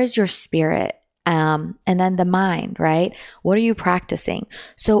 Where is your spirit? And then the mind, right? What are you practicing?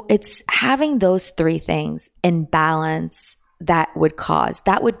 So it's having those 3 things in balance that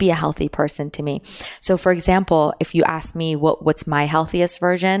would be a healthy person to me. So for example, if you ask me what's my healthiest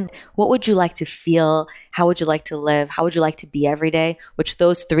version, what would you like to feel? How would you like to live? How would you like to be every day? Which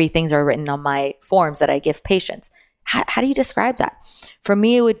those 3 things are written on my forms that I give patients. How do you describe that? For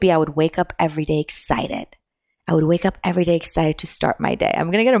me, it would be, I would wake up every day excited. I would wake up every day excited to start my day.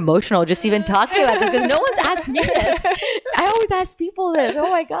 I'm going to get emotional just even talking about this, because no one's asked me this. I always ask people this. Oh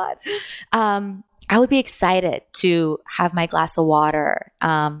my God. I would be excited to have my glass of water,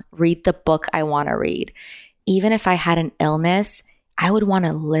 read the book I want to read. Even if I had an illness, I would want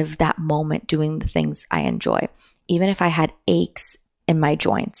to live that moment doing the things I enjoy. Even if I had aches in my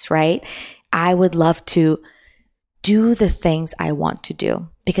joints, right? I would love to do the things I want to do,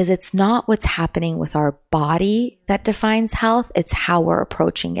 because it's not what's happening with our body that defines health. It's how we're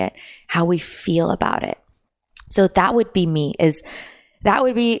approaching it, how we feel about it. So that would be me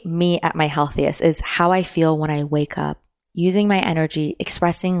at my healthiest, is how I feel when I wake up, using my energy,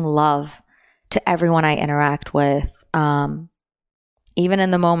 expressing love to everyone I interact with. Even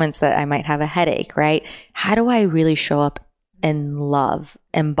in the moments that I might have a headache, right? How do I really show up in love,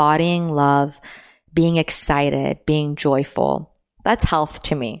 embodying love, being excited, being joyful? That's health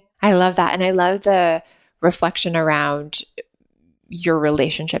to me. I love that. And I love the reflection around your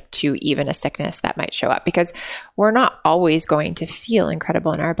relationship to even a sickness that might show up, because we're not always going to feel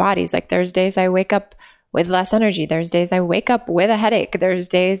incredible in our bodies. Like there's days I wake up with less energy. There's days I wake up with a headache. There's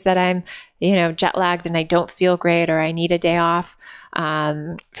days that I'm, jet lagged and I don't feel great, or I need a day off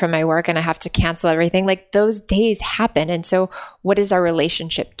from my work and I have to cancel everything. Like those days happen. And so what is our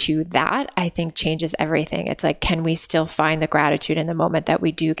relationship to that? I think changes everything. It's like, can we still find the gratitude in the moment that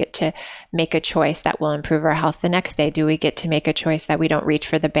we do get to make a choice that will improve our health the next day? Do we get to make a choice that we don't reach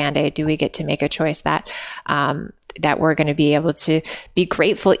for the Band-Aid? Do we get to make a choice that we're going to be able to be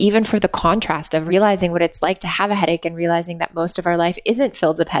grateful even for the contrast of realizing what it's like to have a headache and realizing that most of our life isn't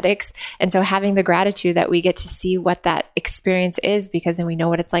filled with headaches. And so having the gratitude that we get to see what that experience is, because then we know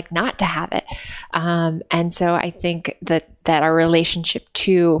what it's like not to have it. And so I think that our relationship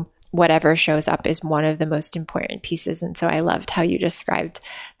to whatever shows up is one of the most important pieces. And so I loved how you described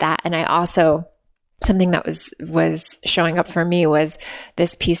that. And I also, something that was showing up for me was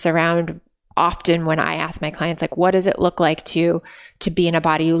this piece around, often when I ask my clients, like, what does it look like to be in a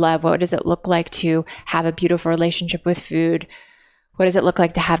body you love? What does it look like to have a beautiful relationship with food? What does it look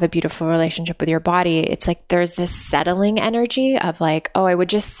like to have a beautiful relationship with your body? It's like there's this settling energy of like, oh, I would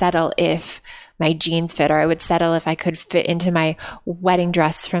just settle if my jeans fit, or I would settle if I could fit into my wedding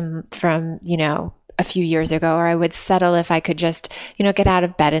dress from a few years ago, or I would settle if I could just, get out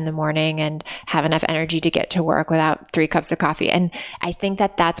of bed in the morning and have enough energy to get to work without 3 cups of coffee. And I think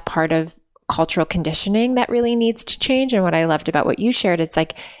that that's part of cultural conditioning that really needs to change. And what I loved about what you shared, it's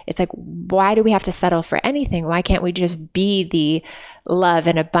like, why do we have to settle for anything? Why can't we just be the love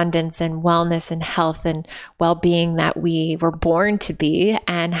and abundance and wellness and health and well-being that we were born to be?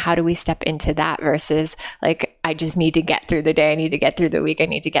 And how do we step into that versus like, I just need to get through the day. I need to get through the week. I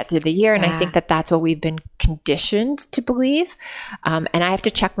need to get through the year. And I think that that's what we've been conditioned to believe. And I have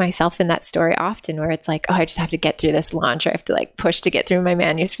to check myself in that story often, where it's like, oh, I just have to get through this launch, or I have to like push to get through my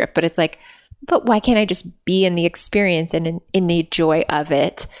manuscript. But it's like, but why can't I just be in the experience and in the joy of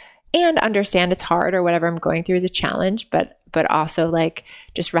it, and understand it's hard or whatever I'm going through is a challenge, but also like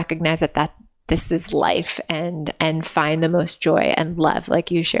just recognize that this is life, and find the most joy and love, like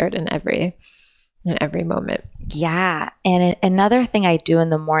you shared, in every moment. Yeah. And another thing I do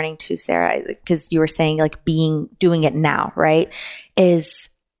in the morning too, Sarah, because you were saying like doing it now, right? Is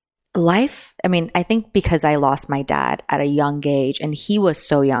life. I mean, I think because I lost my dad at a young age, and he was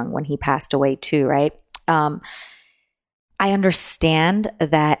so young when he passed away too, right? I understand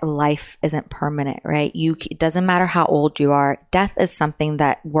that life isn't permanent, right? It doesn't matter how old you are. Death is something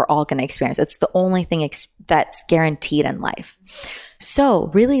that we're all going to experience. It's the only thing that's guaranteed in life. So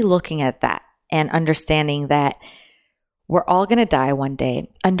really looking at that and understanding that we're all going to die one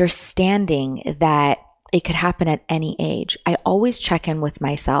day, understanding that it could happen at any age. I always check in with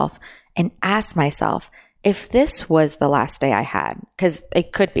myself and ask myself, if this was the last day I had, because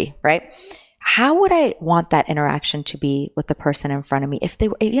it could be, right? How would I want that interaction to be with the person in front of me?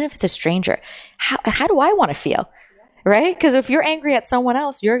 Even if it's a stranger, how do I want to feel? Right? Because if you're angry at someone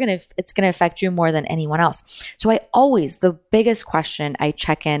else, it's going to affect you more than anyone else. So the biggest question I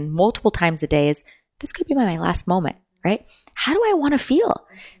check in multiple times a day is, this could be my last moment, right? How do I want to feel?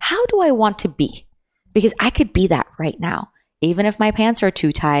 How do I want to be? Because I could be that right now. Even if my pants are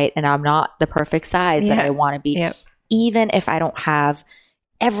too tight and I'm not the perfect size that I want to be, even if I don't have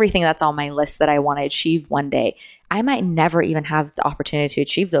everything that's on my list that I want to achieve one day, I might never even have the opportunity to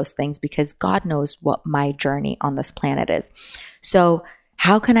achieve those things, because God knows what my journey on this planet is. So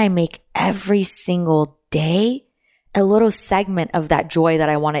how can I make every single day a little segment of that joy that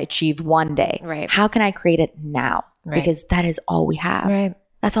I want to achieve one day? Right. How can I create it now? Right. Because that is all we have. Right.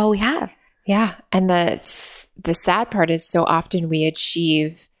 That's all we have. Yeah. And the sad part is, so often we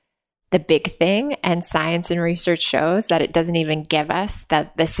achieve the big thing, and science and research shows that it doesn't even give us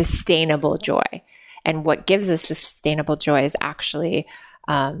the sustainable joy. And what gives us the sustainable joy is actually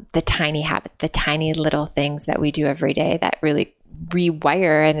the tiny habits, the tiny little things that we do every day that really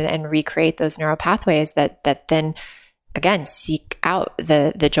rewire and recreate those neural pathways that then again seek out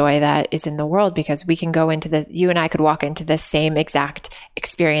the joy that is in the world, because we can go into you and I could walk into the same exact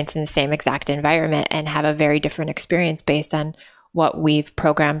experience in the same exact environment and have a very different experience based on what we've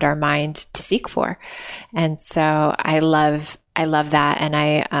programmed our mind to seek for. And so I love that.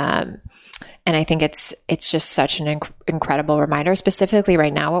 And I think it's just such an incredible reminder, specifically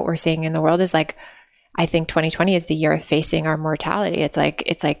right now, what we're seeing in the world is like, I think 2020 is the year of facing our mortality. It's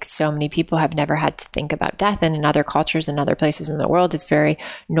like so many people have never had to think about death. And in other cultures and other places in the world, it's very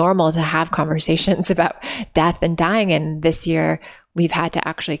normal to have conversations about death and dying. And this year we've had to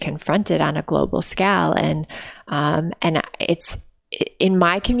actually confront it on a global scale. And it's in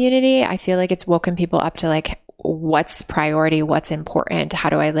my community, I feel like it's woken people up to like, what's the priority? What's important?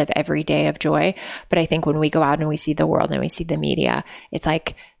 How do I live every day of joy? But I think when we go out and we see the world and we see the media, it's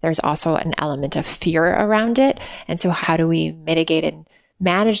like there's also an element of fear around it. And so how do we mitigate and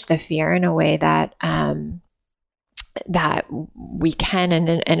manage the fear in a way that that we can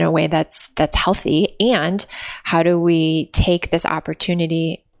in a way that's healthy? And how do we take this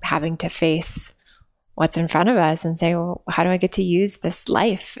opportunity having to face what's in front of us and say, well, how do I get to use this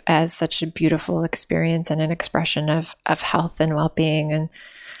life as such a beautiful experience and an expression of health and well-being? And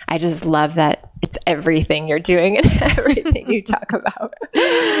I just love that it's everything you're doing and everything you talk about.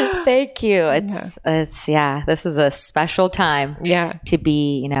 Thank you. It's this is a special time to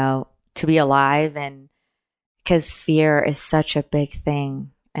be, to be alive, and because fear is such a big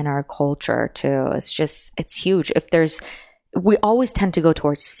thing in our culture too. It's huge. We always tend to go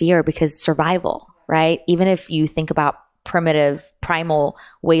towards fear because survival, right? Even if you think about primitive, primal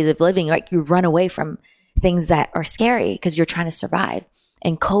ways of living, like you run away from things that are scary because you're trying to survive.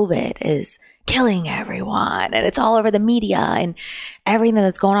 And COVID is killing everyone, and it's all over the media and everything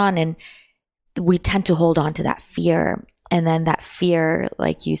that's going on. And we tend to hold on to that fear. And then that fear,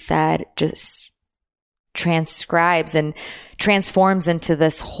 like you said, just transcribes and transforms into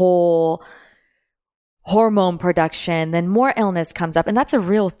this whole hormone production. Then more illness comes up, and that's a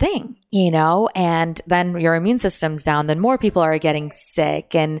real thing, and then your immune system's down, then more people are getting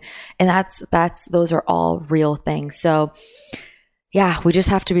sick, and those are all real things. So yeah, we just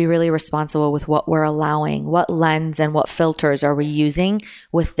have to be really responsible with what we're allowing, what lens and what filters are we using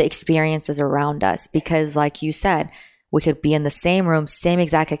with the experiences around us. Because like you said, we could be in the same room, same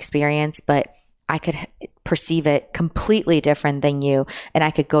exact experience, but I could perceive it completely different than you. And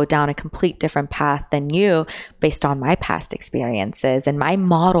I could go down a complete different path than you based on my past experiences and my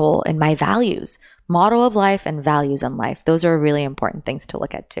model and my values, model of life and values in life. Those are really important things to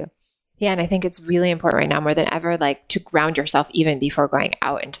look at too. Yeah. And I think it's really important right now more than ever, like to ground yourself even before going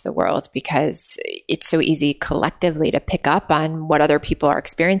out into the world, because it's so easy collectively to pick up on what other people are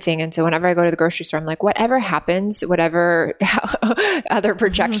experiencing. And so whenever I go to the grocery store, I'm like, whatever happens, whatever other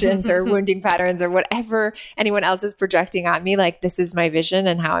projections or wounding patterns or whatever anyone else is projecting on me, like this is my vision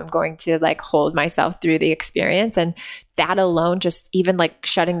and how I'm going to like hold myself through the experience. And that alone, just even like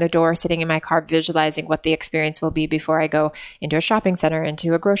shutting the door, sitting in my car, visualizing what the experience will be before I go into a shopping center,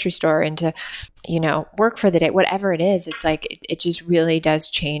 into a grocery store, into, work for the day, whatever it is, it's like, it just really does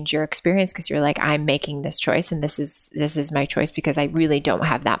change your experience, because you're like, I'm making this choice and this is my choice, because I really don't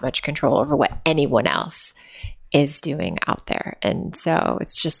have that much control over what anyone else is doing out there. And so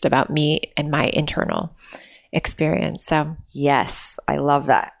it's just about me and my internal experience. So yes, I love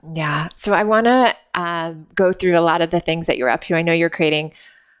that. Yeah. So I want to go through a lot of the things that you're up to. I know you're creating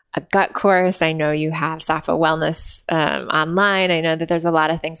a gut course. I know you have Sappho Wellness online. I know that there's a lot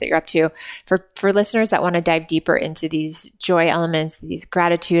of things that you're up to. For listeners that want to dive deeper into these joy elements, these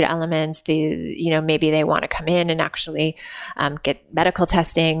gratitude elements, maybe they want to come in and actually get medical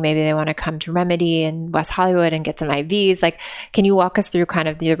testing. Maybe they want to come to Remedy in West Hollywood and get some IVs. Like, can you walk us through kind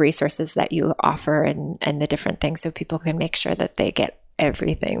of the resources that you offer and the different things so people can make sure that they get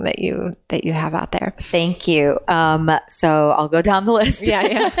everything that you have out there? Thank you. So I'll go down the list.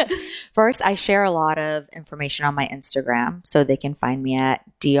 Yeah. First, I share a lot of information on my Instagram, so they can find me at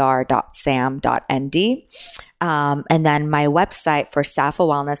dr.sam.nd. And then my website for Sappho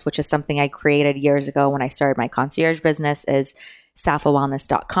Wellness, which is something I created years ago when I started my concierge business, is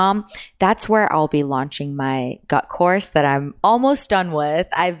sapphowellness.com. That's where I'll be launching my gut course that I'm almost done with.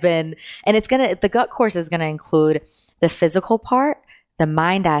 The gut course is going to include the physical part, the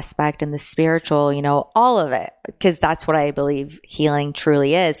mind aspect, and the spiritual, all of it, because that's what I believe healing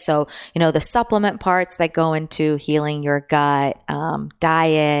truly is. So, the supplement parts that go into healing your gut,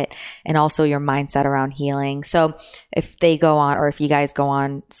 diet, and also your mindset around healing. So if you guys go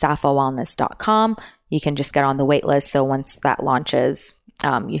on sapphowellness.com, you can just get on the wait list. So once that launches,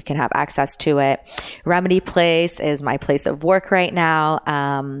 you can have access to it. Remedy Place is my place of work right now.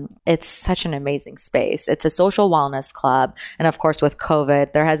 It's such an amazing space. It's a social wellness club. And of course, with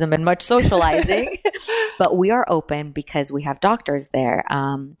COVID, there hasn't been much socializing, but we are open because we have doctors there.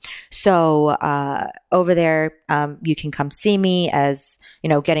 So over there, you can come see me as,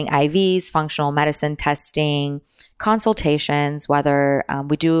 getting IVs, functional medicine testing, consultations, whether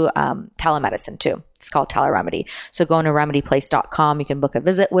we do telemedicine too. It's called Teleremedy. So go into remedyplace.com. You can book a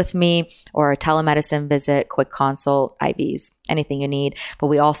visit with me or a telemedicine visit, quick consult, IVs, anything you need. But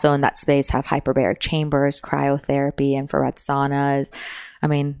we also in that space have hyperbaric chambers, cryotherapy, infrared saunas. I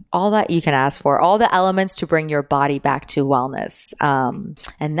mean, all that you can ask for, all the elements to bring your body back to wellness.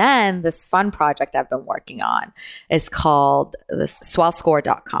 And then this fun project I've been working on is called the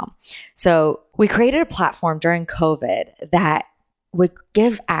swellscore.com. So we created a platform during COVID that would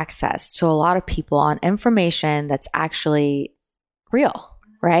give access to a lot of people on information that's actually real,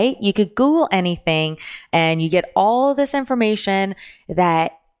 right? You could Google anything and you get all this information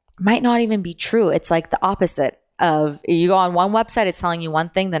that might not even be true. It's like the opposite of, you go on one website, it's telling you one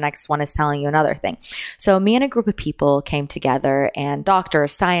thing, the next one is telling you another thing. So me and a group of people came together, and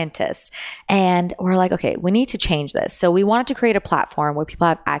doctors, scientists, and we're like, okay, we need to change this. So we wanted to create a platform where people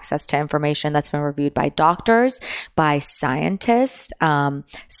have access to information that's been reviewed by doctors, by scientists,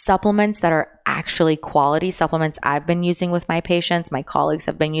 supplements that are actually quality supplements I've been using with my patients, my colleagues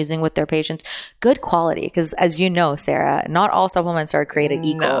have been using with their patients, good quality. Because as you know, Sarah, not all supplements are created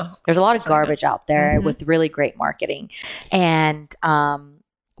equal. No, there's a lot of garbage out there with really great marketing. And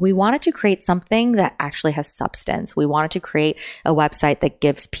we wanted to create something that actually has substance. We wanted to create a website that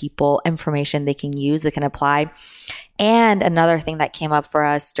gives people information they can use, that can apply. And another thing that came up for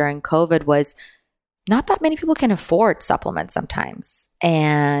us during COVID was not that many people can afford supplements sometimes.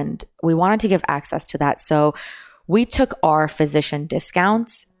 And we wanted to give access to that. So we took our physician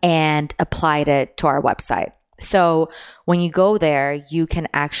discounts and applied it to our website. So when you go there, you can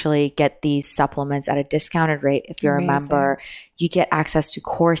actually get these supplements at a discounted rate. If you're a member, you get access to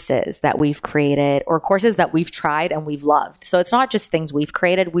courses that we've created or courses that we've tried and we've loved. So it's not just things we've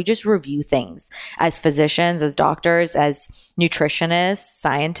created. We just review things as physicians, as doctors, as nutritionists,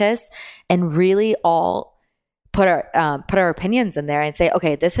 scientists, and really all put our opinions in there and say,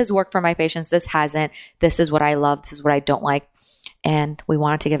 okay, this has worked for my patients. This hasn't. This is what I love. This is what I don't like. And we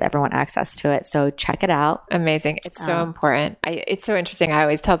wanted to give everyone access to it. So check it out. Amazing. It's so important. It's so interesting. I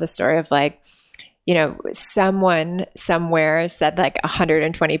always tell the story of someone somewhere said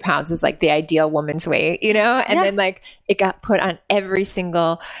 120 pounds is the ideal woman's weight, and then it got put on every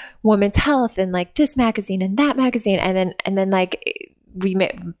single Women's Health and this magazine and that magazine. And then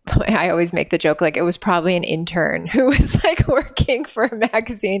I always make the joke, it was probably an intern who was working for a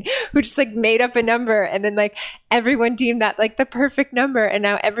magazine who just made up a number, and then everyone deemed that the perfect number, and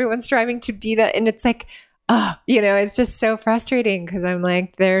now everyone's striving to be that, and it's it's just so frustrating because I'm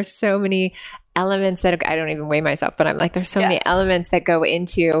there's so many elements that I don't even weigh myself, but I'm there's so many elements that go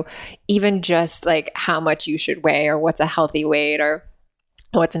into even just how much you should weigh or what's a healthy weight or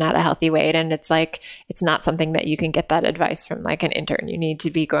what's not a healthy weight. And it's it's not something that you can get that advice from an intern. You need to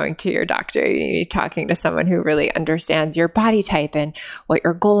be going to your doctor. You need to be talking to someone who really understands your body type and what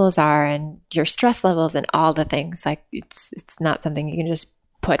your goals are and your stress levels and all the things. It's not something you can just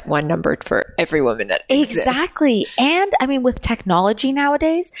put one number for every woman that exists. Exactly. And with technology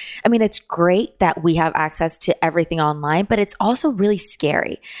nowadays, it's great that we have access to everything online, but it's also really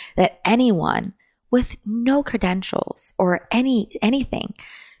scary that anyone with no credentials or anything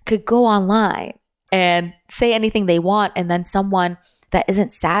could go online and say anything they want. And then someone that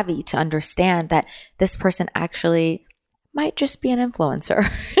isn't savvy to understand that this person actually might just be an influencer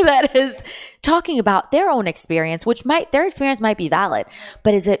that is talking about their own experience, which their experience might be valid,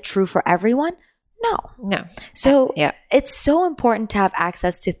 but is it true for everyone? No. So it's so important to have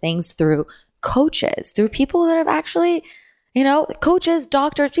access to things through coaches, through people that have actually, coaches,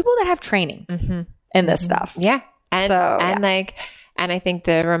 doctors, people that have training in this stuff. Yeah. And I think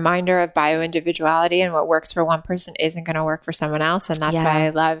the reminder of bioindividuality and what works for one person isn't going to work for someone else. And that's why I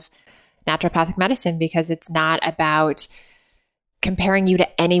love naturopathic medicine, because it's not about comparing you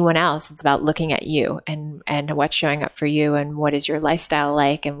to anyone else. It's about looking at you and what's showing up for you and what is your lifestyle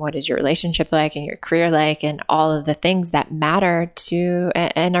like and what is your relationship like and your career like and all of the things that matter to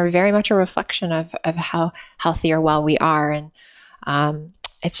and are very much a reflection of how healthy or well we are. And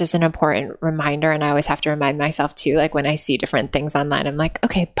it's just an important reminder. And I always have to remind myself too, like when I see different things online, I'm like,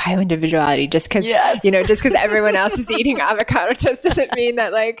 okay, bioindividuality, just because, just because everyone else is eating avocado toast doesn't mean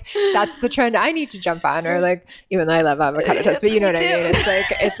that like, that's the trend I need to jump on, or like, even though I love avocado toast, but you know what I mean?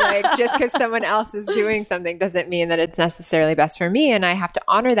 It's like just because someone else is doing something doesn't mean that it's necessarily best for me. And I have to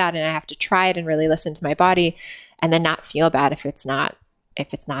honor that, and I have to try it and really listen to my body, and then not feel bad if it's not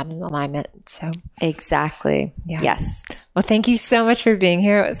in alignment. So exactly. Yeah. Yes. Well, thank you so much for being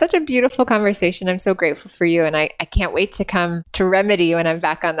here. It was such a beautiful conversation. I'm so grateful for you. And I can't wait to come to Remedy when I'm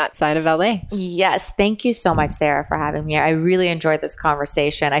back on that side of LA. Yes. Thank you so much, Sarah, for having me. I really enjoyed this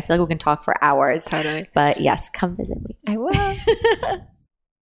conversation. I feel like we can talk for hours. Totally. But yes, come visit me. I will.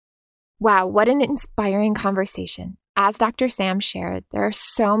 Wow. What an inspiring conversation. As Dr. Sam shared, there are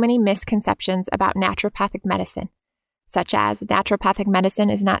so many misconceptions about naturopathic medicine, such as naturopathic medicine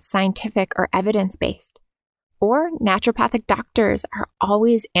is not scientific or evidence-based, or naturopathic doctors are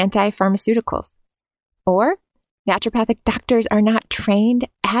always anti-pharmaceuticals, or naturopathic doctors are not trained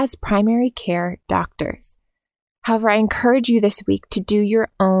as primary care doctors. However, I encourage you this week to do your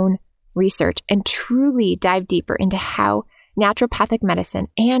own research and truly dive deeper into how naturopathic medicine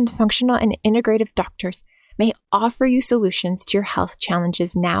and functional and integrative doctors may offer you solutions to your health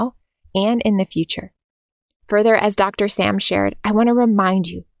challenges now and in the future. Further, as Dr. Sam shared, I want to remind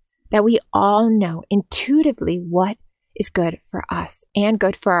you that we all know intuitively what is good for us and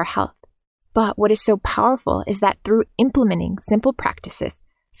good for our health. But what is so powerful is that through implementing simple practices,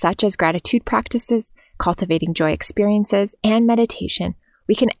 such as gratitude practices, cultivating joy experiences, and meditation,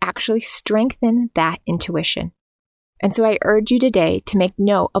 we can actually strengthen that intuition. And so I urge you today to make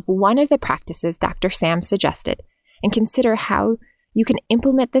note of one of the practices Dr. Sam suggested and consider how you can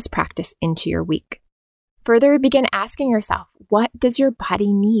implement this practice into your week. Further, begin asking yourself, what does your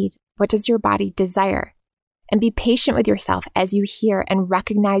body need? What does your body desire? And be patient with yourself as you hear and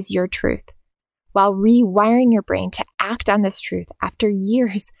recognize your truth, while rewiring your brain to act on this truth after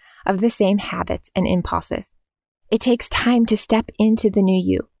years of the same habits and impulses. It takes time to step into the new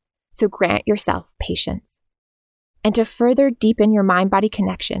you, so grant yourself patience. And to further deepen your mind-body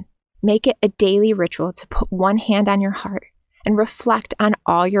connection, make it a daily ritual to put one hand on your heart and reflect on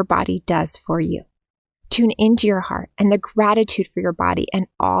all your body does for you. Tune into your heart and the gratitude for your body and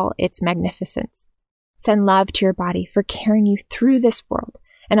all its magnificence. Send love to your body for carrying you through this world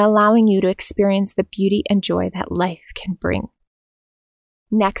and allowing you to experience the beauty and joy that life can bring.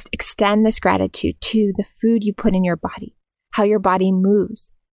 Next, extend this gratitude to the food you put in your body, how your body moves,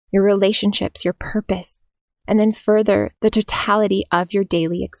 your relationships, your purpose, and then further, the totality of your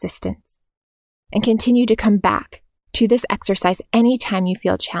daily existence. And continue to come back to this exercise anytime you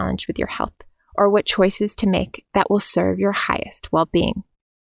feel challenged with your health, or what choices to make that will serve your highest well-being.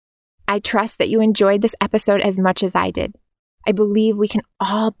 I trust that you enjoyed this episode as much as I did. I believe we can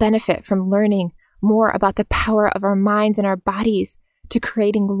all benefit from learning more about the power of our minds and our bodies to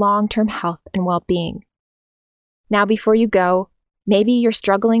creating long-term health and well-being. Now, before you go, maybe you're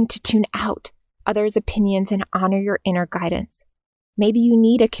struggling to tune out others' opinions and honor your inner guidance. Maybe you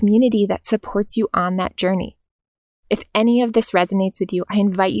need a community that supports you on that journey. If any of this resonates with you, I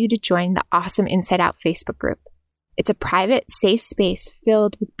invite you to join the Awesome Inside Out Facebook group. It's a private, safe space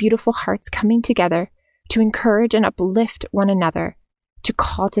filled with beautiful hearts coming together to encourage and uplift one another to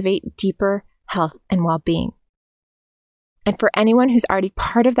cultivate deeper health and well-being. And for anyone who's already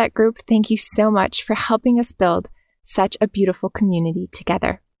part of that group, thank you so much for helping us build such a beautiful community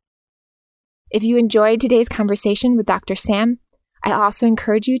together. If you enjoyed today's conversation with Dr. Sam, I also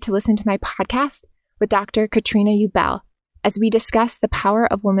encourage you to listen to my podcast with Dr. Katrina Ubell as we discuss the power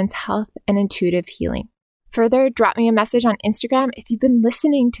of women's health and intuitive healing. Further, drop me a message on Instagram if you've been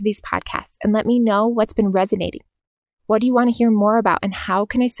listening to these podcasts and let me know what's been resonating. What do you want to hear more about, and how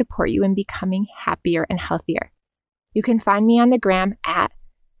can I support you in becoming happier and healthier? You can find me on the gram at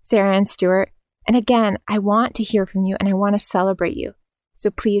Sarah Ann Stewart. And again, I want to hear from you and I want to celebrate you.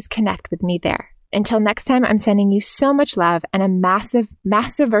 So please connect with me there. Until next time, I'm sending you so much love and a massive,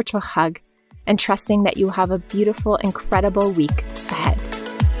 massive virtual hug, and trusting that you will have a beautiful, incredible week ahead.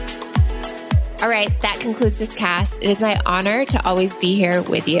 All right, that concludes this cast. It is my honor to always be here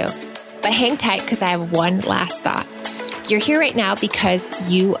with you. But hang tight, because I have one last thought. You're here right now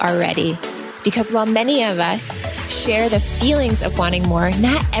because you are ready. Because while many of us share the feelings of wanting more,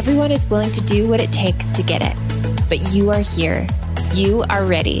 not everyone is willing to do what it takes to get it. But you are here. You are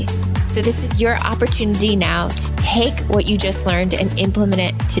ready. So this is your opportunity now to take what you just learned and implement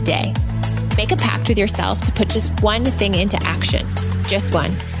it today. Make a pact with yourself to put just one thing into action. Just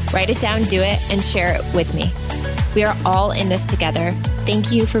one. Write it down, do it, and share it with me. We are all in this together.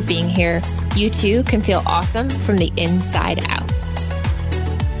 Thank you for being here. You too can feel awesome from the inside out.